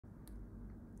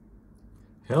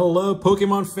Hello,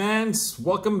 Pokemon fans.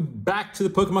 Welcome back to the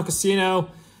Pokemon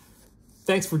Casino.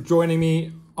 Thanks for joining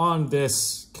me on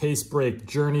this case break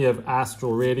journey of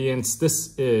Astral Radiance.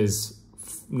 This is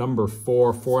number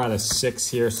 4 out of 6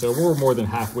 here, so we're more than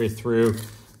halfway through.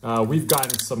 We've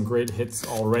gotten some great hits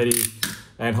already,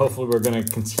 and hopefully we're going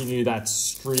to continue that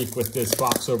streak with this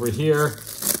box over here.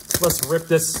 Let's rip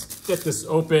this, get this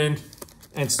opened,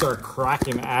 and start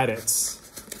cracking at it.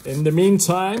 In the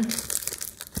meantime,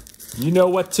 you know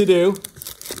what to do.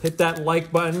 Hit that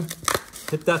like button,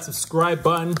 hit that subscribe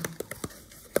button,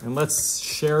 and let's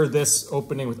share this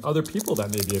opening with other people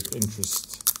that may be of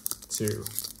interest to.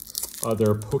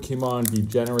 Other Pokemon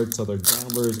degenerates, other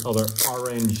gamblers, other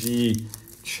RNG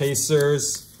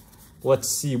chasers. Let's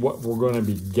see what we're going to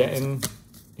be getting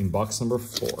in box number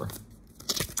 4.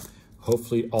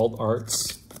 Hopefully alt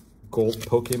arts, gold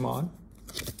Pokemon.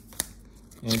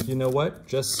 And you know what?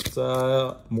 Just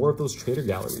more of those trader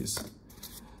galleries.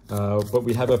 But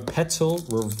we have a Petal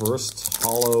reversed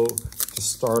holo to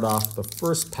start off the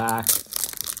first pack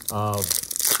of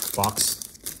box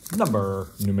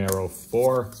numero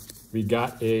 4. We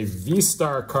got a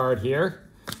V-Star card here.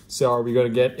 So are we going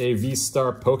to get a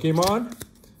V-Star Pokemon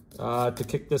to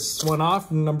kick this one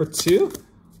off? Number 2.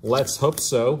 Let's hope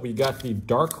so. We got the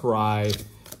Darkrai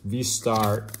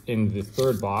V-Star in the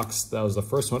 3rd box. That was the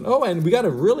first one. Oh, and we got a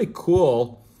really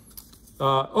cool,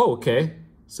 okay.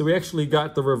 So we actually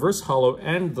got the reverse holo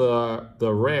and the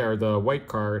rare, the white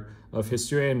card of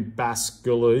Hisuian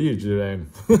Basculegion.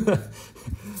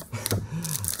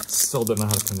 Still don't know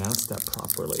how to pronounce that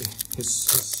properly.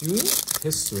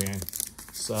 Hisuian.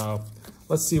 So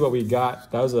let's see what we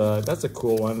got. That's a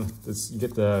cool one. You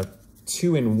get the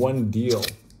 2-in-1 deal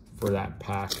for that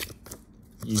pack.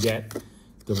 You get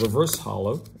the reverse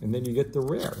holo, and then you get the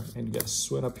rare, and you get a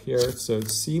swing up here. So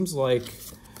it seems like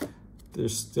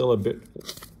there's still a bit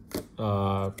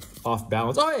off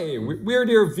balance. Oh, hey,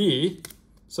 Weird Ear V.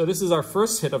 So this is our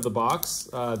first hit of the box.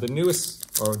 The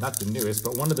newest, or not the newest,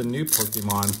 but one of the new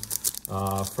Pokemon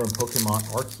from Pokemon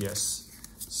Arceus.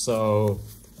 So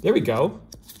there we go.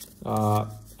 I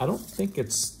don't think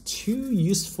it's too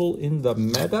useful in the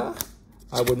meta.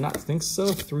 I would not think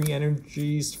so. 3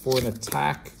 energies for an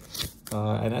attack.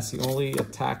 And that's the only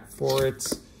attack for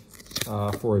it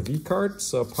for a V card,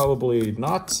 so probably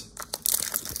not.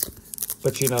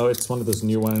 But you know, it's one of those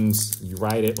new ones. You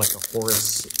ride it like a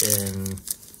horse in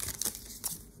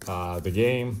the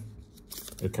game.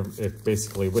 It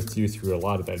basically with you through a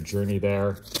lot of that journey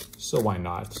there, so why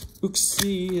not?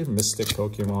 Uxie, Mystic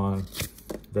Pokemon,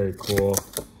 very cool.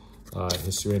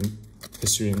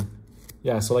 Hisuian.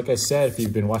 Yeah, so like I said, if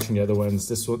you've been watching the other ones,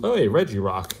 this one, oh hey,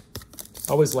 Regirock.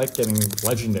 Always like getting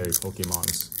legendary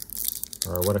Pokemons,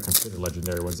 or what are considered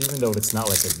legendary ones, even though it's not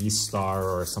like a V-Star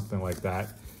or something like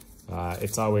that.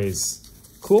 It's always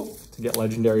cool to get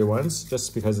legendary ones,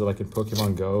 just because like in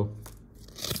Pokemon Go,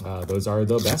 those are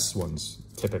the best ones,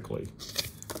 typically,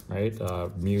 right?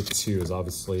 Mewtwo is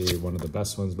obviously one of the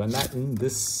best ones, but not in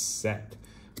this set.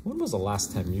 When was the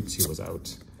last time Mewtwo was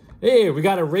out? Hey, we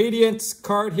got a Radiance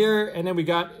card here, and then we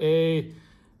got a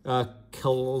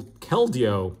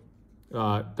Keldeo.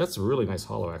 That's a really nice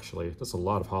holo, actually. There's a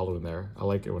lot of holo in there. I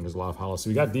like it when there's a lot of holo. So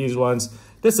we got these ones.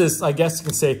 This is, I guess you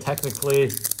can say,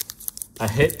 technically a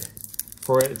hit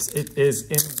for it. It is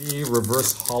in the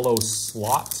reverse holo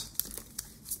slot.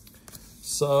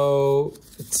 So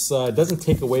it doesn't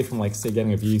take away from, like, say,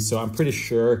 getting a V. So I'm pretty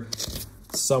sure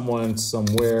someone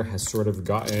somewhere has sort of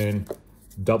gotten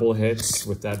double hits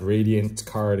with that Radiant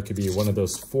card. It could be one of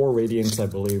those 4 Radiants, I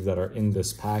believe, that are in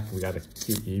this pack. We got a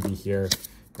cute Eevee here.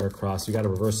 Across. We got a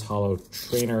reverse holo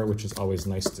trainer, which is always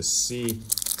nice to see.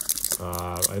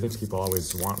 I think people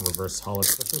always want reverse holo,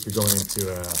 especially if you're going into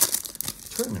a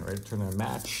tournament, right? Tournament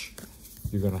match.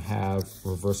 You're going to have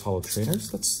reverse holo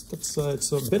trainers. It's a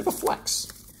bit of a flex.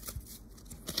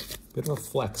 Bit of a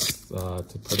flex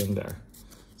to put in there.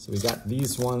 So we got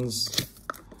these ones.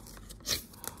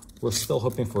 We're still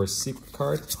hoping for a secret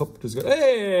card. Hope there's good.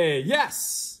 Hey,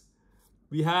 yes!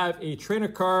 We have a trainer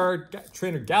card,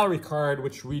 trainer gallery card,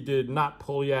 which we did not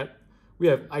pull yet. We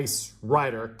have Ice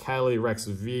Rider, Calyrex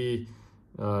V,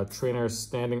 trainer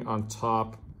standing on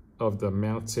top of the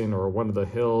mountain or one of the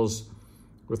hills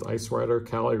with Ice Rider,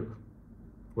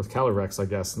 with Calyrex, I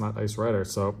guess, not Ice Rider.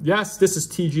 So yes, this is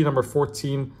TG number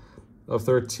 14 of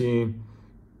 13.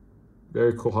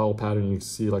 Very cool holo pattern. You can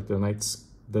see like the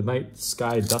night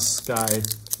sky, dusk sky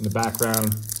in the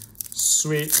background.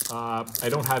 Sweet. I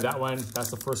don't have that one.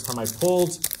 That's the first time I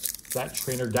pulled that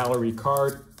trainer gallery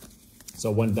card.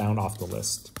 So 1 down off the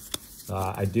list.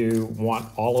 I do want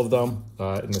all of them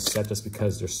in the set just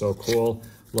because they're so cool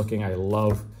looking. I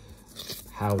love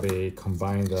how they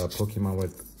combine the Pokemon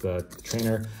with the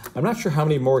trainer. I'm not sure how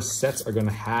many more sets are going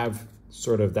to have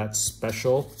sort of that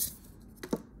special.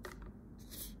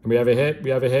 And we have a hit,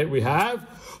 we have a hit, we have...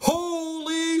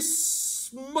 Holy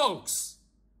smokes!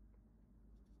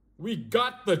 We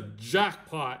got the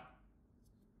jackpot.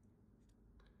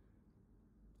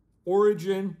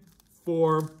 Origin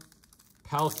Form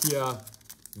Palkia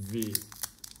V.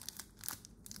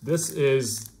 This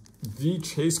is the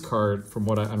chase card, from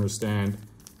what I understand,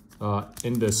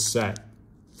 in this set.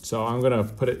 So I'm gonna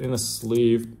put it in a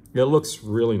sleeve. It looks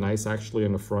really nice actually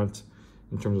in the front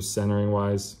in terms of centering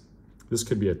wise. This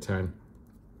could be a 10.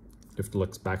 If the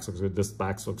back looks good, this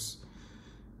back looks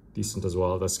decent as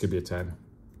well. This could be a 10.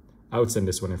 I would send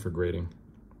this one in for grading.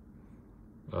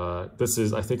 This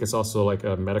is, I think it's also like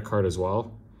a meta card as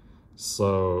well.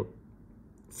 So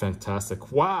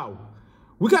fantastic. Wow.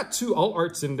 We got 2 alt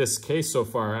arts in this case so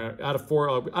far. Out of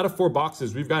four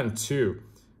boxes, we've gotten 2.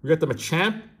 We got the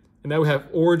Machamp, and now we have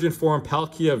Origin Form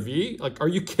Palkia V. Like, are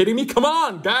you kidding me? Come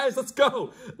on, guys, let's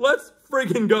go. Let's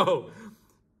friggin' go.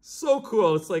 So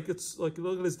cool. It's like,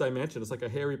 look at this dimension. It's like a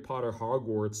Harry Potter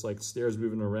Hogwarts, like stairs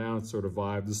moving around sort of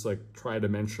vibe. This like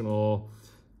tri-dimensional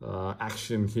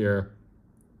action here.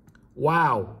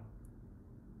 Wow.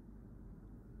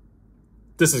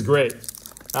 This is great.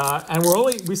 And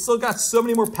we still got so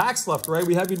many more packs left, right?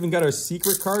 We haven't even got our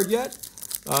secret card yet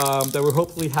that we'll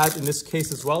hopefully have in this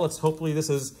case as well. Let's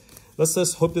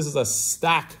just hope this is a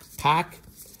stack pack.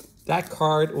 That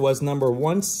card was number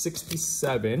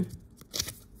 167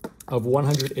 of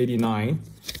 189.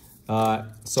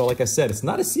 So like I said, it's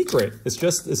not a secret. It's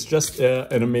just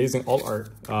an amazing alt art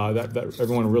that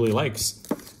everyone really likes.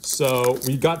 So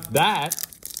we got that.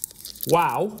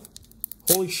 Wow.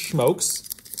 Holy smokes.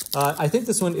 I think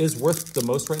this one is worth the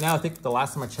most right now. I think the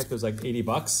last time I checked it was like 80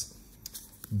 bucks.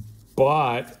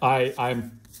 But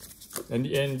and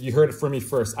you heard it from me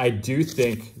first, I do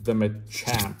think the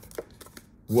Machamp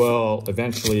will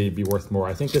eventually be worth more.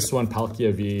 I think this one,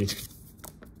 Palkia V,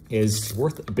 is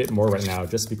worth a bit more right now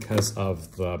just because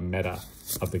of the meta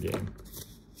of the game.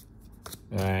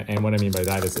 And what I mean by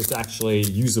that is it's actually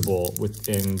usable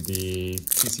within the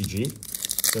TCG.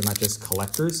 So not just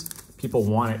collectors. People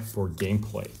want it for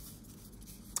gameplay.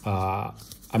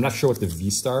 I'm not sure what the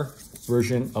V-Star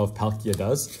version of Palkia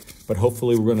does, but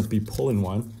hopefully we're going to be pulling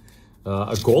one,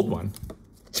 a gold one,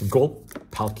 a gold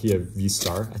Palkia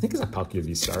V-Star. I think it's a Palkia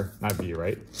V-Star, not V,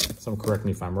 right? Someone correct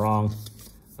me if I'm wrong.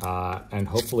 And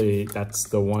hopefully that's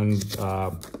the one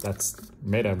that's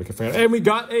made and we can find out. And we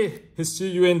got a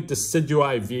Hisuian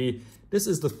Decidueye V. This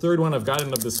is the 3rd one I've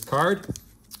gotten of this card.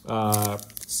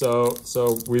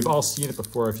 So we've all seen it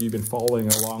before if you've been following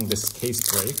along this case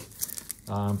break.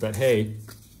 But hey,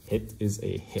 hit is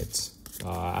a hit.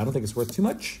 I don't think it's worth too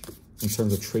much in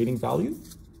terms of trading value.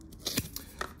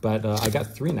 But I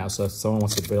got 3 now, so if someone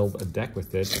wants to build a deck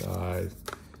with it,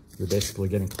 you're basically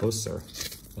getting closer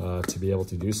to be able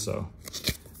to do so.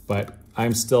 But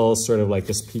I'm still sort of like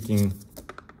just peeking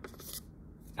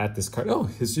at this card. Oh,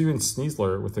 Hisuian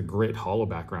Sneasler with a great holo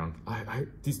background.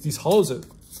 These holos are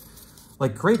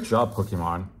like, great job,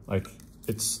 Pokemon. Like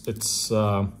it's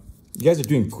you guys are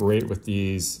doing great with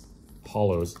these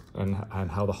holos and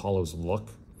how the holos look.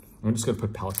 I'm just gonna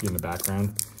put Palkia in the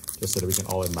background just so that we can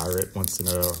all admire it once in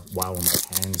a while when my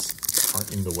hands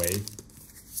aren't in the way.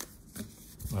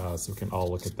 So we can all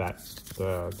look at that,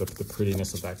 the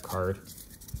prettiness of that card.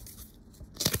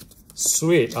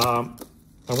 Sweet. I'm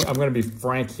going to be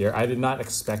frank here. I did not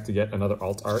expect to get another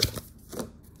alt art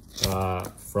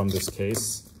from this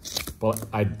case, but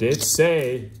I did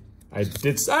say,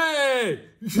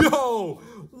 yo,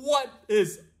 what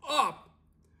is up?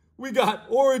 We got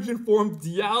Origin Form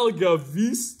Dialga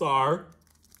V-Star,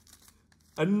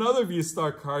 another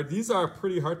V-Star card. These are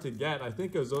pretty hard to get. I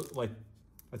think it was like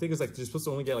you're supposed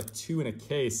to only get like 2 in a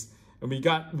case. And we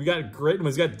got great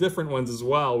ones. We got different ones as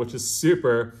well, which is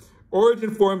super.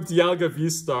 Origin Form Dialga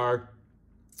V-Star.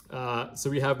 So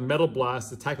we have Metal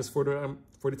Blast. Attack is 40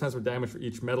 times more damage for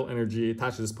each metal energy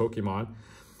attached to this Pokemon.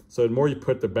 So the more you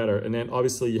put, the better. And then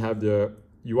obviously you have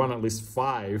you want at least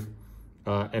 5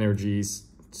 energies.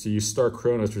 So you start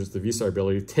Chronos, which is the V-Star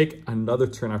ability. Take another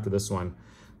turn after this one.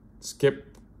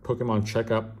 Skip Pokemon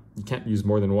Checkup. You can't use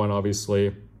more than 1,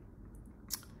 obviously.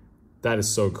 That is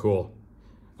so cool.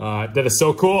 That is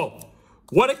so cool.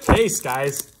 What a case,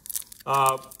 guys.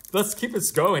 Let's keep it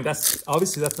going. That's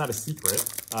not a secret.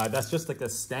 That's just like a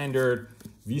standard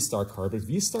V-Star card. But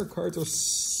V-Star cards are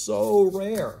so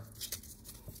rare.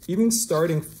 Even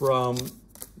starting from,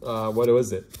 what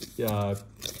was it?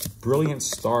 Brilliant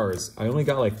Stars. I only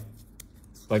got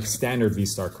like standard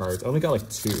V-Star cards. I only got like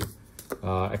 2,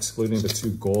 excluding the 2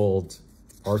 gold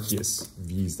Arceus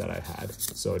Vs that I had.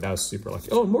 So that was super lucky.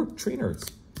 Oh, more trainers.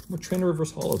 More trainer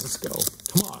reverse hollows. Let's go.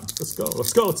 Come on. Let's go.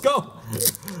 Let's go. Let's go.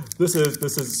 This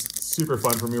is super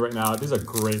fun for me right now. These are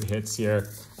great hits here.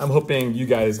 I'm hoping you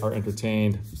guys are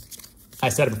entertained. I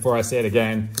said it before, I say it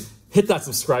again. Hit that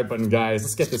subscribe button, guys.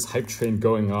 Let's get this hype train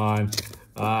going on.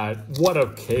 What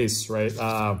a case, right?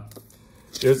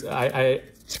 There's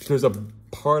a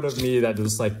part of me that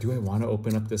was like, do I want to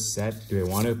open up this set? Do I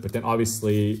want to? But then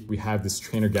obviously we have this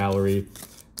trainer gallery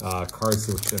cards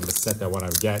in the set that I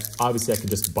want to get. Obviously I could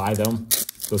just buy them,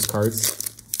 those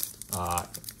cards,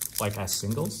 like as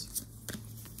singles,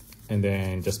 and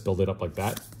then just build it up like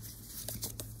that.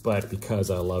 But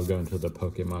because I love going to the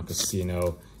Pokemon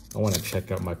Casino, I want to check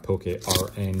out my Poke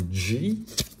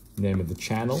RNG, name of the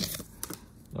channel.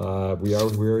 We are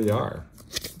where we are.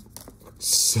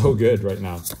 So good right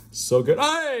now. So good.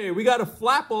 Hey, we got a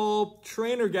Flapple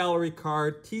Trainer Gallery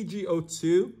card,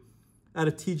 TG02 out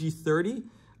of TG30.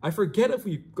 I forget if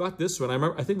we got this one.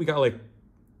 I think we got like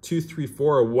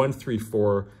 234 or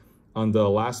 134 on the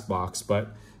last box.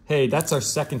 But hey, that's our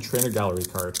second Trainer Gallery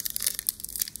card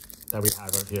that we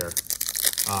have out here.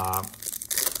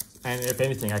 And if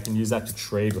anything, I can use that to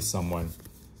trade with someone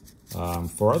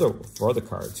for other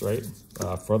cards, right?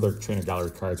 For other Trainer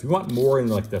Gallery cards. We want more in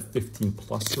like the 15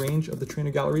 plus range of the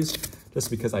Trainer Galleries, just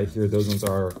because I hear those ones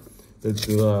are,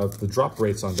 the drop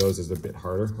rates on those is a bit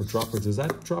harder. Or drop rates, is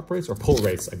that drop rates? Or pull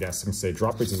rates, I guess. I'm gonna say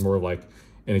drop rates is more like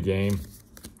in a game,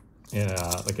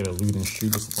 like in a loot and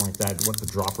shoot or something like that, what the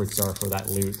drop rates are for that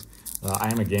loot.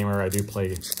 I am a gamer, I do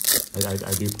play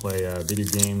video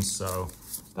games, so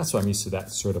that's why I'm used to that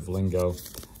sort of lingo.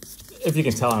 If you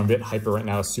can tell, I'm a bit hyper right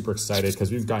now, super excited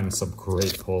because we've gotten some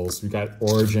great pulls. We got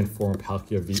Origin Form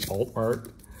Palkia V alt art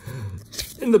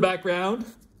in the background.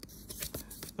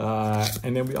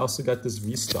 And then we also got this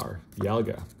V-Star,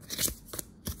 Dialga.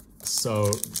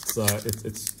 So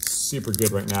it's super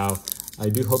good right now. I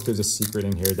do hope there's a secret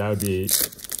in here. That would be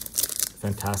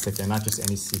fantastic, and not just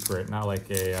any secret, not like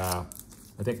a,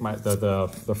 I think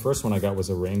the first one I got was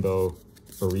a Rainbow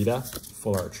Burrito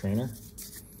Full Art Trainer.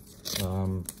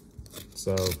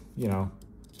 So, you know,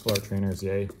 Full Art Trainers,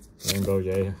 yay. Rainbow,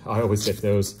 yay. I always get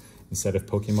those instead of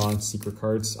Pokemon secret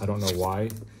cards. I don't know why.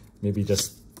 Maybe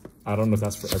just, I don't know if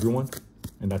that's for everyone,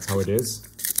 and that's how it is.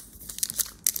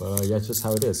 But yeah, it's just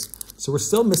how it is. So we're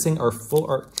still missing our Full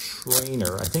Art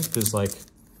Trainer. I think there's like,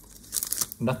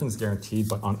 nothing's guaranteed,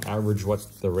 but on average what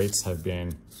the rates have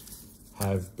been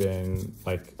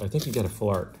like, I think you get a Full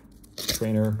Art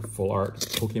Trainer, Full Art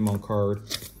Pokemon card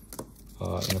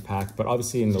in a pack. But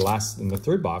obviously in the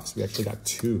third box, we actually got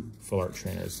 2 Full Art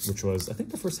Trainers, which was, I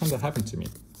think, the first time that happened to me.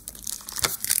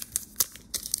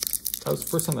 That was the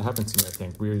first time that happened to me, I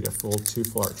think. We got 2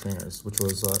 Full Art Trainers, which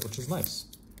is nice.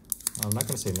 I'm not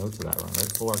gonna say no to that one,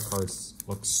 right? Full Art cards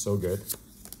look so good.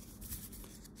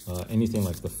 Anything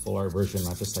like the Full Art version,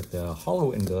 not just like the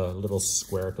hollow in the little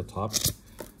square at the top.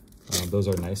 Those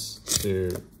are nice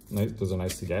to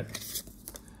get.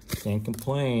 Can't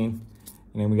complain.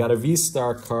 And then we got a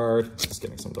V-Star card. Just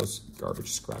getting some of those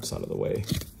garbage scraps out of the way.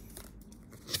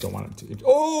 Don't want them to.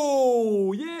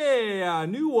 Oh, yeah,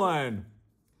 new one.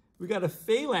 We got a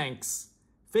Phalanx,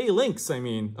 I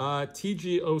mean,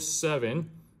 TG07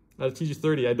 out of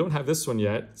TG30. I don't have this one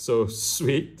yet. So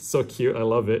sweet, so cute. I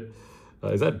love it.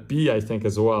 Is that B, I think,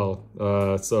 as well.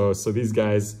 So these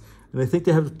guys, and I think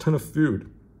they have a ton of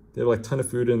food. They have like a ton of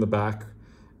food in the back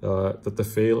that the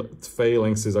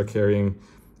Phalanxes are carrying.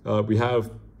 We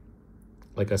have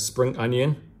like a spring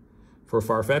onion for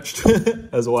Farfetch'd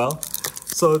as well.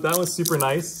 So that was super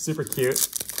nice, super cute.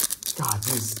 God,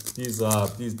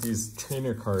 these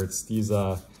trainer cards, these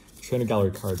trainer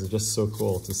gallery cards are just so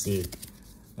cool to see.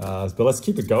 But let's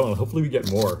keep it going. Hopefully we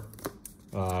get more.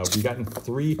 We gotten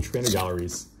 3 trainer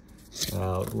galleries.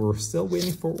 We're still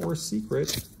waiting for our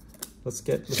secret. Let's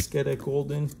get a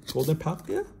golden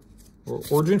Palkia or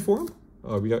Origin form.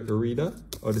 We got Arita.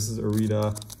 Oh, this is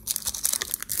Arita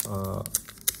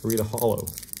Hollow.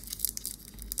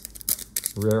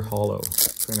 Rare Hollow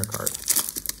trainer card.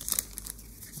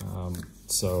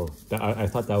 So I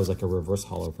thought that was like a reverse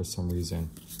hollow for some reason.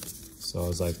 So I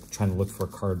was like trying to look for a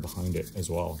card behind it as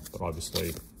well. But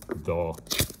obviously, duh,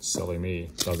 silly me,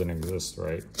 doesn't exist,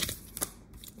 right?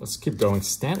 Let's keep going.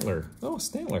 Stantler. Oh,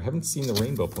 Stantler. Haven't seen the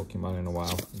rainbow Pokemon in a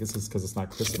while. I guess it's because it's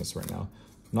not Christmas right now.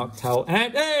 Noctowl.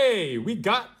 And hey, we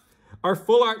got our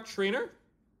Full Art Trainer.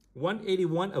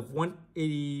 181 of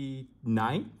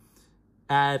 189.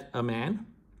 Add a man.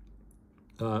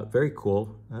 Very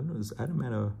cool. I don't know, is add a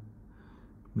man a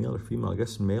male or female? I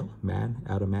guess male. Man.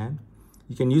 Add a man.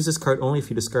 You can use this card only if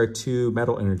you discard 2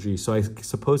 metal energy. So I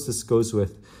suppose this goes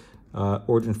with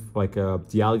origin, like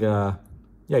Dialga.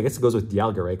 Yeah, I guess it goes with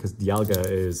Dialga, right? Because Dialga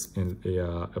is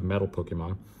a metal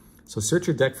Pokemon. So search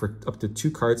your deck for up to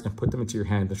 2 cards and put them into your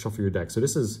hand, then shuffle your deck. So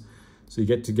this is, so you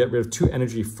get to get rid of 2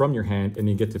 energy from your hand, and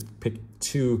you get to pick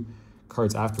 2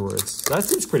 cards afterwards. So that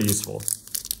seems pretty useful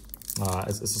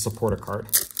as a supporter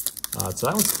card. So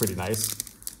that one's pretty nice.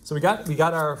 So we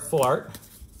got our full art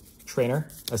trainer.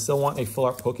 I still want a full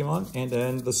art Pokemon, and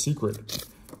then the secret.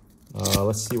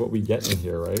 Let's see what we get in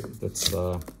here, right?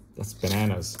 That's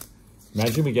bananas.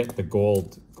 Imagine we get the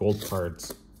gold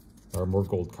cards, or more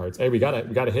gold cards. Hey, we got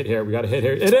a hit here. We got a hit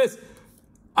here. It is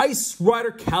Ice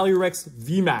Rider Calyrex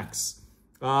VMAX.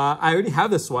 I already have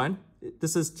this one.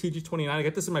 This is TG29. I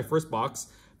got this in my first box,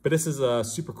 but this is a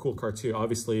super cool card too.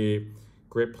 Obviously,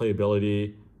 great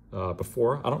playability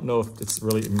before. I don't know if it's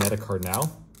really a meta card now,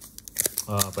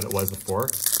 but it was before.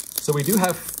 So we do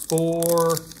have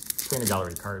 4 Trainer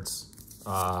Gallery cards.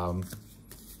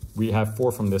 We have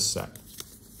 4 from this set.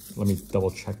 Let me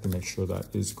double check to make sure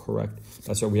that is correct.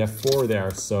 That's right, we have 4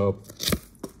 there. So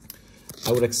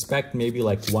I would expect maybe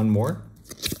like 1 more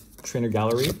Trainer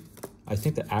Gallery. I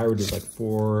think the average is like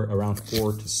around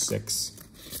 4 to 6.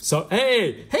 So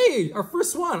hey, our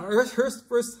first one, our first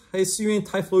Hisuian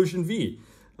Typhlosion V.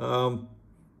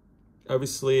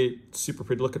 Obviously super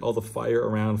pretty. Look at all the fire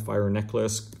around, fire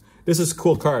necklace. This is a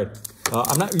cool card.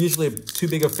 I'm not usually too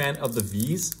big a fan of the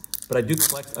V's, but I do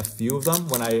collect a few of them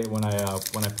when I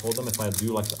pull them, if I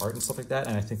do like the art and stuff like that.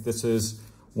 And I think this is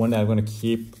one that I'm going to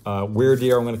keep.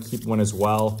 Weirdeer, I'm going to keep one as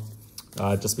well,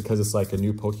 just because it's like a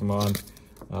new Pokemon.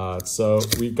 So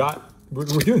we're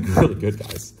doing really good,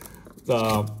 guys.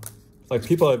 Like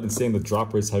people have been saying the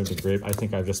drop rates haven't been great. I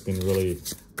think I've just been really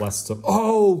blessed. So,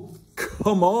 oh,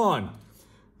 come on.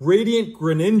 Radiant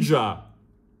Greninja.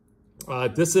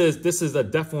 This is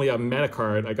definitely a meta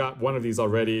card. I got one of these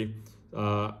already.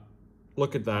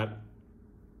 Look at that.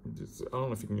 I don't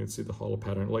know if you can see the holo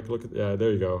pattern. Like, look at, yeah,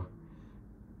 there you go.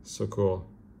 So cool.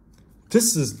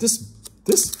 This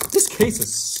case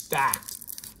is stacked.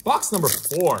 Box number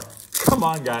 4. Come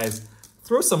on, guys.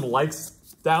 Throw some likes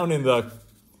down in the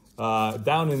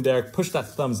down in there. Push that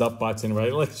thumbs up button,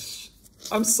 right? Like,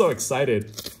 I'm so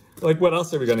excited. Like, what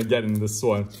else are we gonna get in this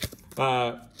one?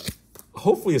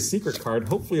 Hopefully a secret card.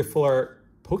 Hopefully a full art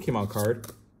Pokemon card.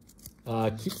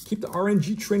 Keep the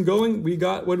RNG trend going. We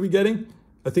got, what are we getting?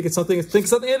 I think it's something. It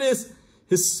is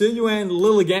Hisuian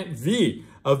Lilligant V,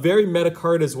 a very meta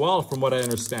card as well, from what I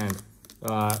understand.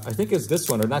 I think it's this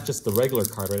one, or not just the regular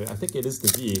card, right? I think it is the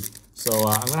V. So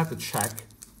I'm gonna have to check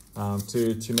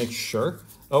to make sure.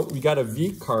 Oh, we got a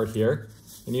V card here,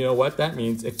 and you know what that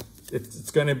means?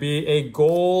 It's gonna be a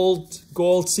gold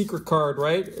secret card,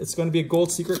 right? It's gonna be a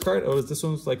gold secret card. Oh, this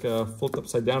one's like flipped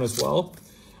upside down as well.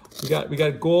 We got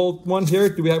a gold one here.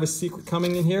 Do we have a secret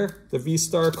coming in here? The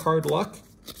V-Star card luck.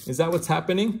 Is that what's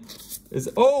happening?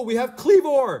 Oh, we have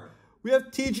Cleavor. We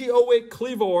have TG08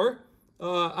 Cleavor.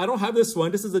 I don't have this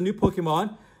one. This is a new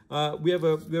Pokemon. We have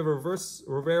a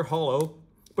rare holo,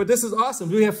 but this is awesome.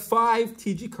 We have 5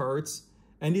 TG cards,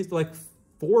 and these, like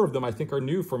 4 of them I think are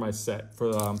new for my set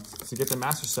to get the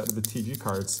master set of the TG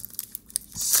cards.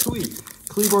 Sweet.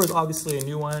 Cleavor is obviously a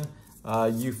new one.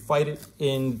 You fight it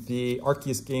in the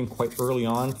Arceus game quite early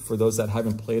on, for those that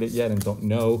haven't played it yet and don't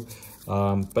know.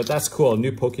 But that's cool.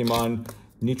 New Pokemon,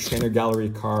 new Trainer Gallery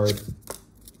card.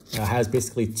 Has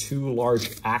basically 2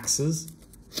 large axes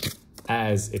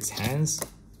as its hands.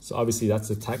 So obviously that's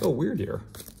the tag. Oh, Weirdeer.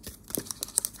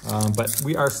 But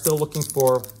we are still looking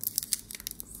for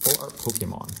full art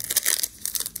Pokemon.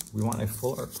 We want a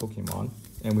full art Pokemon,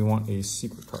 and we want a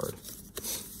secret card.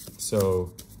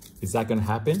 So is that going to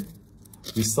happen?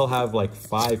 We still have like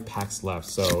 5 packs left,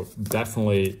 so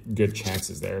definitely good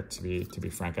chances there, to be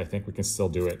frank. I think we can still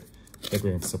do it. I think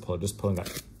we can still pull it. Just pulling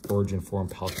that Origin Form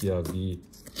Palkia V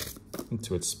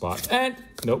into its spot. And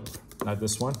nope, not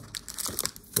this one.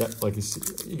 Yeah, like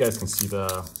you guys can see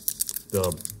the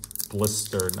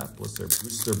booster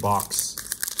box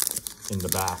in the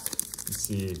back. You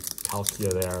see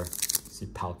Palkia there. You see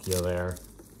Palkia there.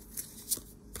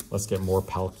 Let's get more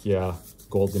Palkia,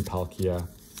 golden Palkia.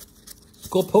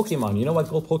 Gold Pokemon. You know why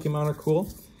gold Pokemon are cool?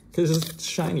 Because it's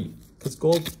shiny. Because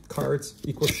gold cards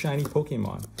equal shiny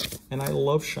Pokemon. And I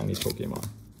love shiny Pokemon.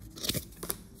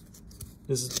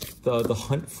 This is the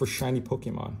hunt for shiny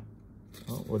Pokemon.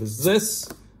 Oh, what is this?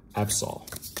 Absol.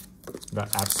 We got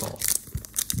Absol.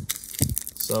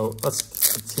 So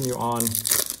let's continue on.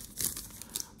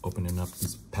 Opening up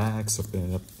these packs.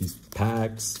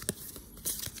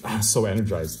 I'm so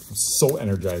energized. I'm so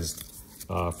energized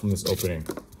from this opening.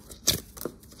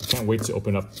 I can't wait to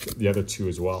open up the other 2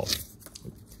 as well.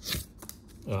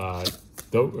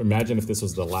 Though, imagine if this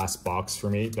was the last box for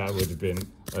me, that would have been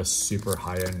a super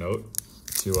high-end note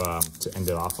to end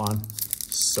it off on.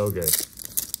 So good.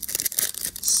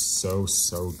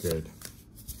 So good.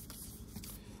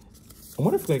 I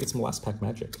wonder if we're gonna get some last pack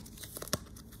magic.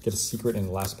 Get a secret in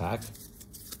the last pack.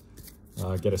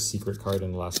 Get a secret card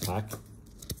in the last pack.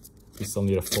 We still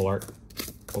need a full art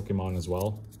Pokemon as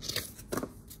well.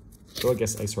 So I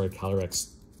guess Astral Calyrex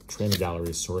Trainer Gallery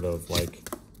is sort of like,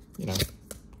 you know,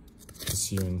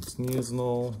 Pursuing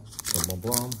Sneasel, blah, blah,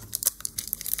 blah.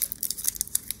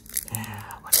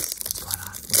 Yeah, what's going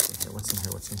on?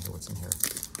 What's in here?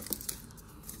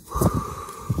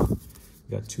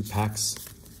 We got 2 packs.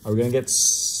 Are we gonna get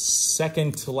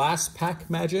second to last pack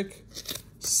magic?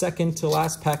 Second to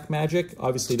last pack magic.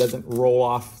 Obviously doesn't roll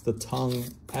off the tongue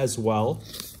as well,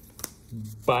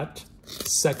 but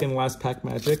second last pack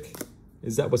magic.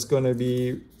 Is that what's gonna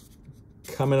be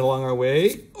coming along our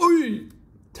way? Oi!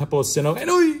 Temple of Sinnoh, and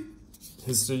oi!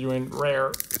 Hisuian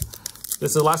rare.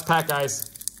 This is the last pack, guys.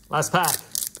 Last pack.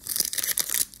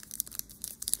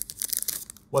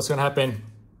 What's gonna happen?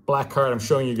 Black card, I'm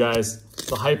showing you guys.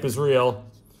 The hype is real.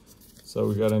 So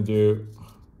we gotta do,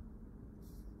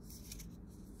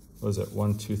 what is it?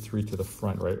 1, 2, 3 to the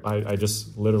front, right? I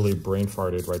just literally brain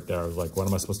farted right there. I was like, what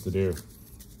am I supposed to do?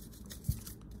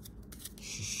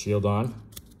 Shield on.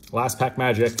 Last pack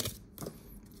magic.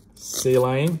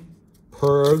 Saline,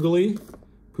 Purugly,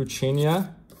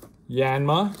 Puchinia,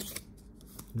 Yanma,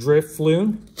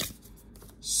 Drifloon,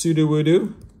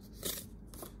 Sudowoodo,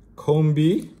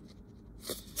 Combi,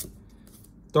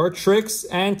 Dartrix,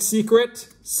 and Secret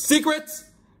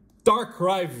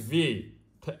Darkrai V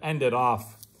to end it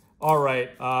off. All right,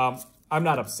 I'm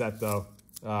not upset though.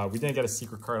 We didn't get a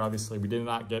secret card, obviously. We did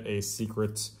not get a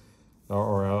secret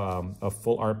or a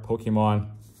full art Pokemon.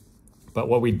 But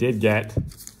what we did get,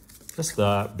 just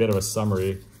a bit of a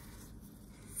summary,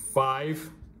 5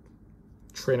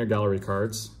 Trainer Gallery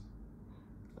cards.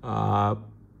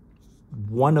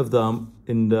 One of them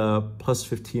in the plus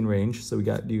 15 range. So you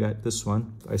got this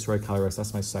one, Astral Calyrex,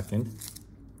 that's my second.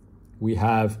 We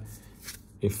have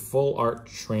a full art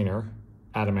trainer,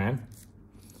 Adaman.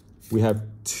 We have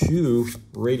 2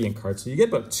 Radiant cards. So you get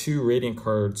about 2 Radiant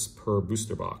cards per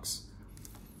booster box.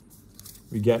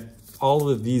 We get all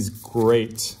of these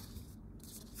great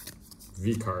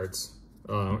V cards.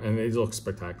 And they look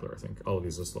spectacular, I think. All of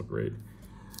these just look great.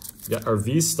 We got our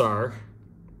V-Star,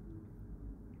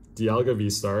 Dialga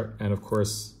V-Star, and of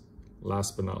course,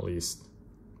 last but not least,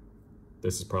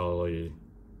 this is probably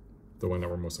the one that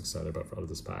we're most excited about out of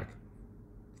this pack.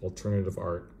 Alternative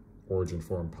Art, Origin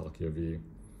Form, Palkia V.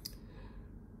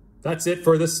 That's it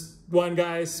for this one,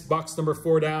 guys. Box number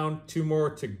 4 down, 2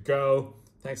 more to go.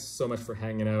 Thanks so much for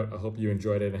hanging out. I hope you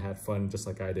enjoyed it and had fun just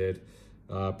like I did.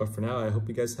 But for now, I hope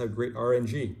you guys have great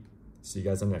RNG. See you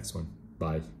guys on the next one.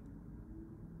 Bye.